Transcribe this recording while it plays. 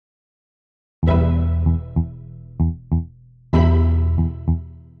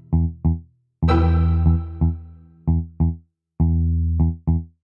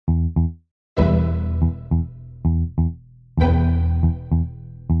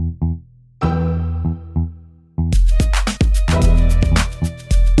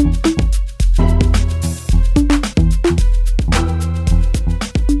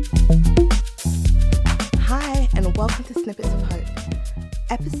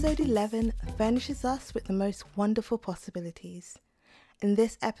Episode 11 furnishes us with the most wonderful possibilities. In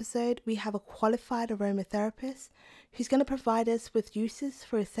this episode, we have a qualified aromatherapist who's going to provide us with uses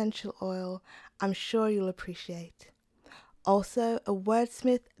for essential oil I'm sure you'll appreciate. Also, a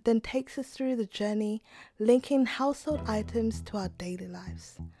wordsmith then takes us through the journey linking household items to our daily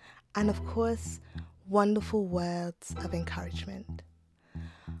lives. And of course, wonderful words of encouragement.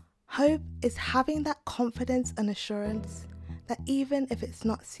 Hope is having that confidence and assurance that even if it's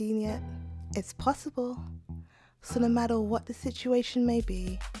not seen yet, it's possible. So no matter what the situation may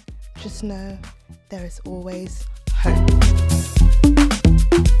be, just know there is always hope.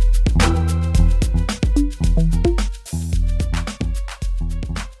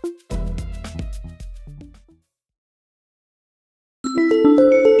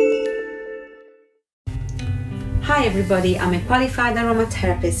 Hi everybody, I'm a qualified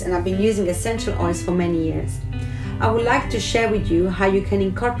aromatherapist and I've been using essential oils for many years. I would like to share with you how you can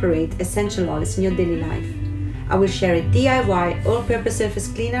incorporate essential oils in your daily life. I will share a DIY all-purpose surface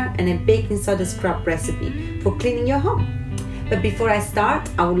cleaner and a baking soda scrub recipe for cleaning your home. But before I start,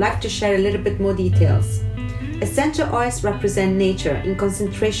 I would like to share a little bit more details. Essential oils represent nature in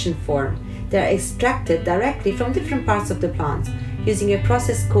concentration form. They are extracted directly from different parts of the plant using a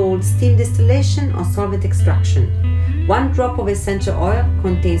process called steam distillation or solvent extraction. One drop of essential oil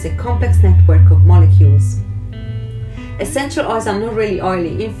contains a complex network of molecules. Essential oils are not really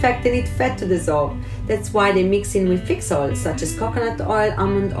oily, in fact they need fat to dissolve. That's why they mix in with fixed oils such as coconut oil,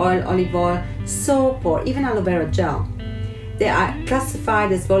 almond oil, olive oil, soap or even aloe vera gel. They are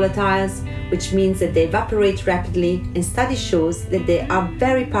classified as volatiles, which means that they evaporate rapidly, and study shows that they are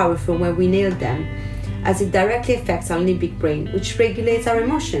very powerful when we inhale them, as it directly affects our limbic brain, which regulates our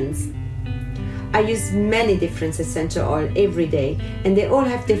emotions. I use many different essential oils every day and they all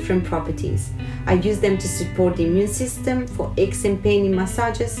have different properties. I use them to support the immune system, for aches and pain in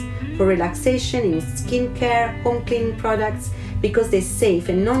massages, for relaxation in skincare, home cleaning products, because they're safe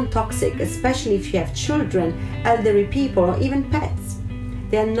and non-toxic, especially if you have children, elderly people or even pets.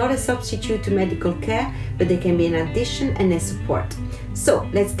 They are not a substitute to medical care, but they can be an addition and a support. So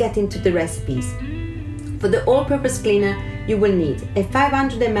let's get into the recipes. For the all-purpose cleaner, you will need a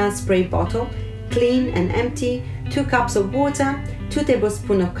 500 ml spray bottle, clean and empty, 2 cups of water, 2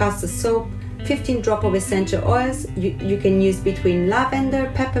 tablespoons of castor soap, 15 drops of essential oils. You can use between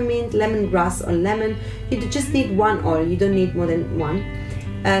lavender, peppermint, lemongrass or lemon. You just need one oil, you don't need more than one.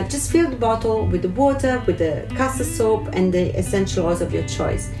 Just fill the bottle with the water, with the castor soap and the essential oils of your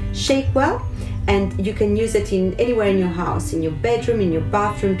choice. Shake well and you can use it anywhere in your house, in your bedroom, in your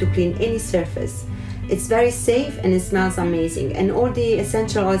bathroom, to clean any surface. It's very safe and it smells amazing, and all the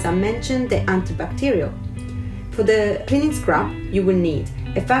essential oils I mentioned, they're antibacterial. For the cleaning scrub, you will need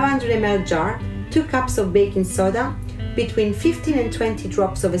a 500 ml jar, 2 cups of baking soda, between 15 and 20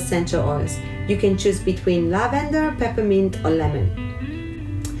 drops of essential oils. You can choose between lavender, peppermint or lemon.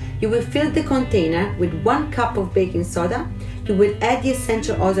 You will fill the container with 1 cup of baking soda. You will add the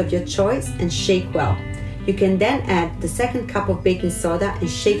essential oils of your choice and shake well. You can then add the 2nd cup of baking soda and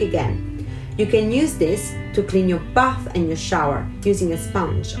shake again. You can use this to clean your bath and your shower using a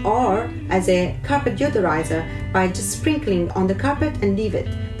sponge, or as a carpet deodorizer by just sprinkling on the carpet and leave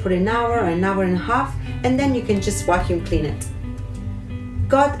it for an hour or an hour and a half, and then you can just vacuum clean it.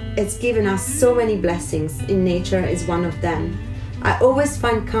 God has given us so many blessings, and nature is one of them. I always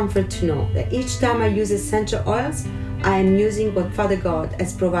find comfort to know that each time I use essential oils, I am using what Father God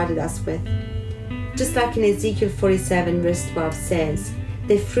has provided us with. Just like in Ezekiel 47 verse 12 says,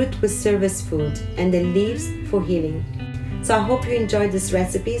 "The fruit will serve as food and the leaves for healing." So I hope you enjoyed these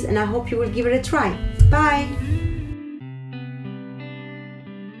recipes and I hope you will give it a try. Bye!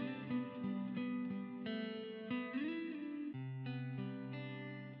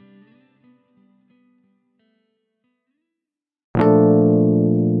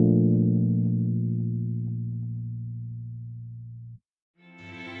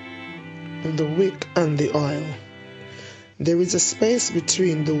 The wick and the oil. There is a space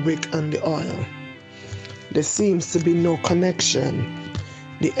between the wick and the oil. There seems to be no connection.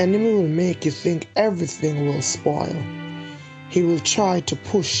 The enemy will make you think everything will spoil. He will try to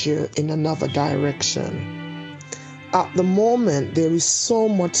push you in another direction. At the moment, there is so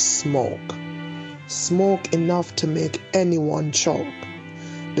much smoke. smoke enough to make anyone choke.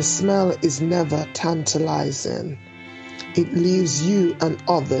 The smell is never tantalizing. It leaves you and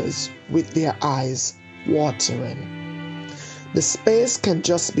others with their eyes watering. The space can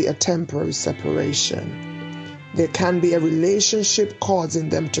just be a temporary separation. There can be a relationship causing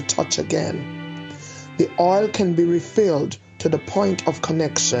them to touch again. The oil can be refilled to the point of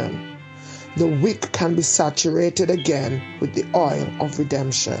connection. The wick can be saturated again with the oil of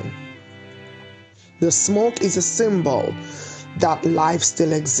redemption. The smoke is a symbol that life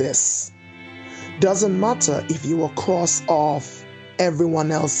still exists. Doesn't matter if you will cross off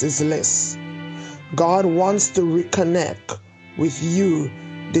everyone else's list. God wants to reconnect with you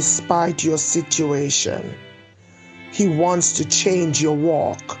despite your situation. He wants to change your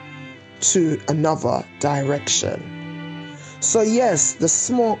walk to another direction. So yes, the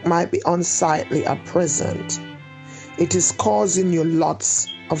smoke might be unsightly at present. It is causing you lots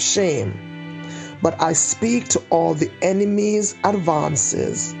of shame. But I speak to all the enemy's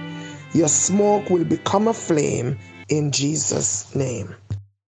advances. Your smoke will become a flame in Jesus' name.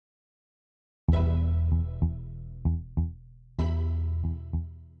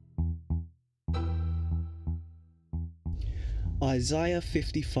 Isaiah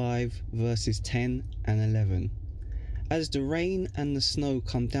 55 verses 10 and 11. As the rain and the snow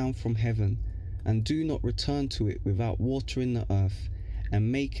come down from heaven, and do not return to it without watering the earth, and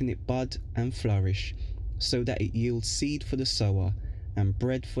making it bud and flourish, so that it yields seed for the sower, and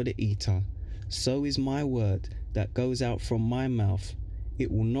bread for the eater, so is my word that goes out from my mouth. It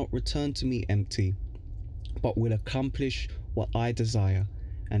will not return to me empty, but will accomplish what I desire,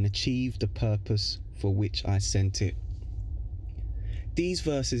 and achieve the purpose for which I sent it. These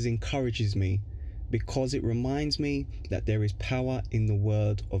verses encourages me, because it reminds me that there is power in the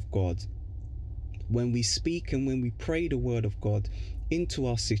word of God. When we speak and when we pray the word of God into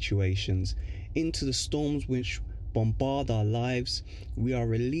our situations, into the storms which bombard our lives, we are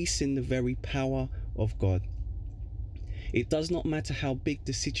releasing the very power of God. It does not matter how big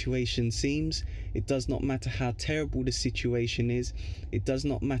the situation seems. It does not matter how terrible the situation is. It does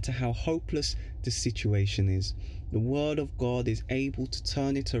not matter how hopeless the situation is. The word of God is able to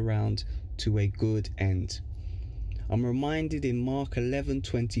turn it around to a good end. I'm reminded in Mark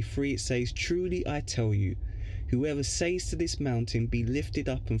 11:23, it says, "Truly I tell you, whoever says to this mountain, be lifted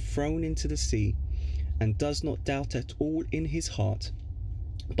up and thrown into the sea, and does not doubt at all in his heart,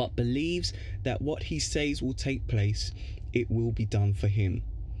 but believes that what he says will take place, it will be done for him."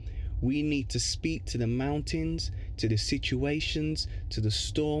 We need to speak to the mountains, to the situations, to the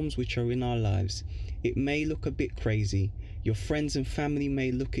storms which are in our lives. It may look a bit crazy. Your friends and family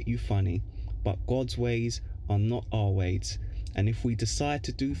may look at you funny, but God's ways are not our ways. And if we decide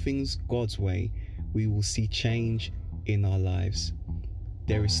to do things God's way, we will see change in our lives.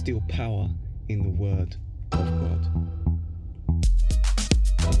 There is still power in the word of God.